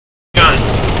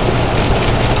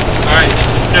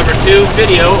2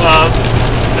 video of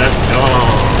the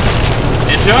storm.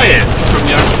 Enjoy it from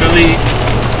yours truly,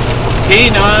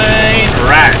 Canine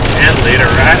Rat, and later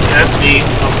Rat, that's me,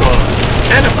 of course.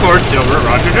 And of course, Silver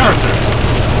Roger Johnson.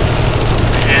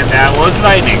 And that was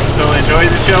Lightning, so enjoy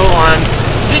the show on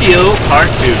video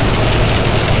part 2.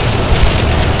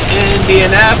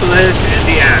 Indianapolis,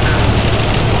 Indiana.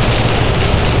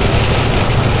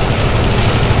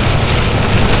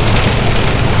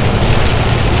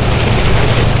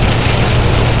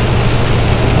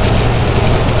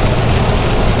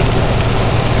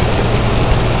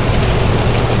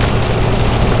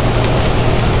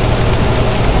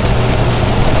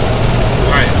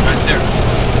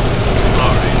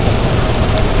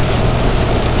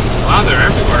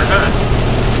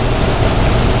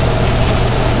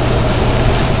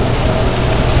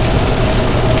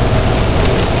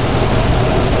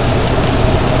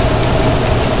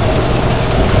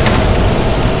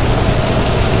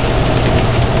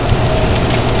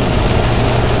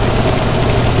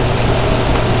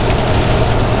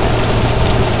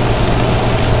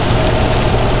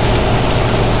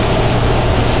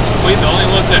 The only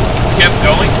ones that kept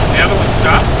going, the other ones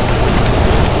stopped.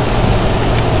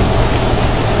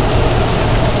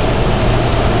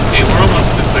 Okay, we're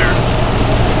almost in the clear.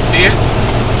 See it?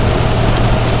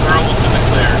 We're almost in the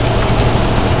clear.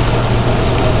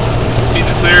 See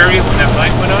the clear area when that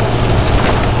light went on?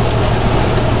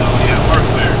 So yeah, we're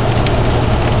clear.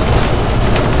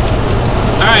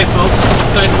 Alright folks,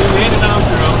 looks like we made it on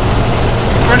through.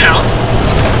 For now.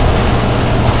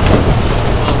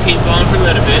 Keep going for a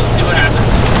little bit, see what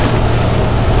happens.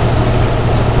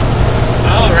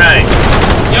 Alright.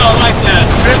 Yo, like that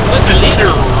trip with the leader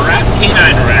rat,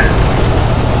 Canine Rat.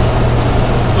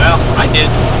 Well, I did.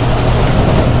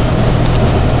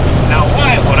 Now,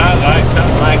 why would I like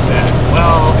something like that?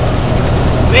 Well,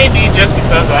 maybe just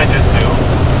because I just do.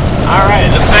 Alright,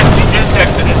 looks like we just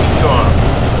exited the storm.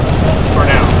 For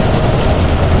now.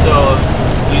 So,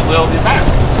 we will be back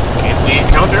if we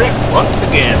encounter it once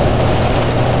again.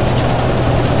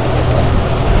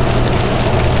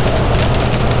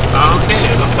 Okay,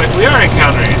 it looks like we are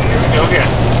encountering it. Here we go again.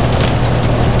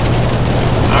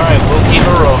 Alright, we'll keep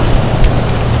it rolling.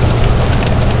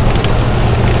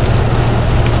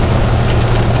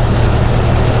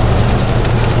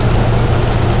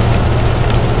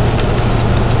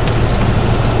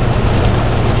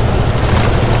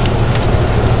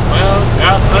 Well,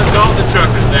 God bless all the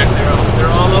truckers back there. I hope they're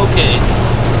all okay.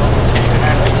 Okay,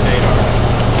 I think they are.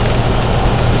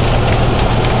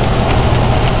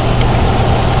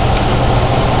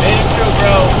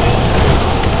 Bro.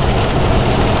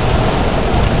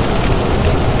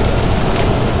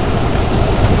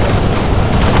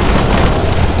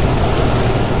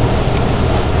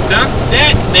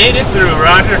 Sunset made it through,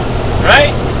 Roger.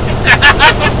 Right?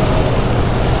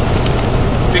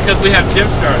 Because we have Jim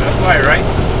Star, that's why, right?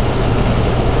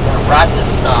 Roger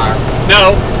Star.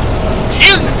 No.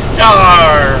 Jim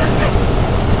Star!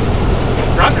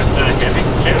 Roger's not heavy.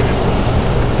 Jim is.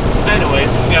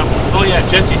 Anyways, yeah. Oh yeah,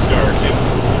 Jesse Star too.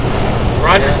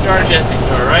 Roger Star, Jesse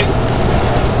Star, right?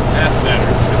 That's better,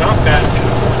 because I'm fat too.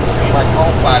 I'm my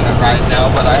co-pilot right now,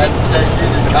 but I had to tell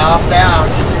you to calm down.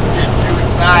 You get too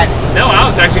excited. No, I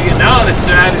was actually getting all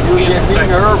excited. You were getting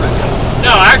nervous.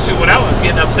 No, actually, what I was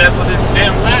getting upset with this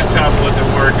damn laptop wasn't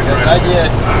working. Yes, I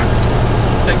get.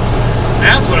 It's like,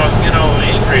 that's what I was getting all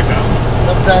angry about.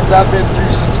 Sometimes I've been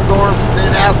through some storms, and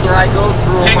then after I go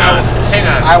through them, hang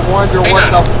on. I wonder what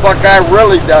the fuck I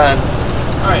really done.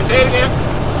 Alright, say it again.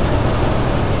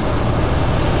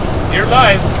 You're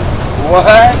live.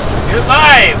 What? You're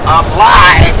live. I'm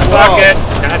live. Fuck it.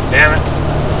 God damn it.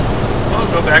 I'll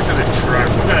go back to the truck.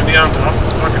 We're gonna be off the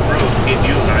fucking road to get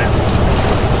you live.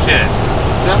 Shit.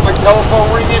 Is that my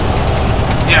telephone ringing?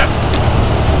 Yeah.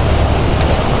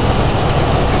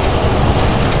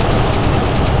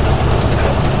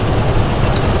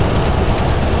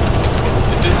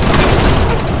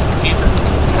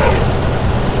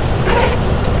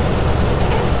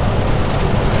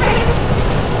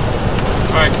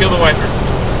 Alright, kill the wipers.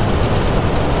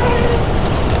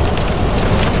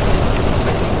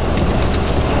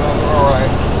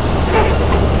 Alright.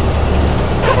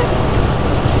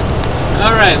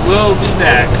 Alright, we'll be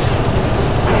back.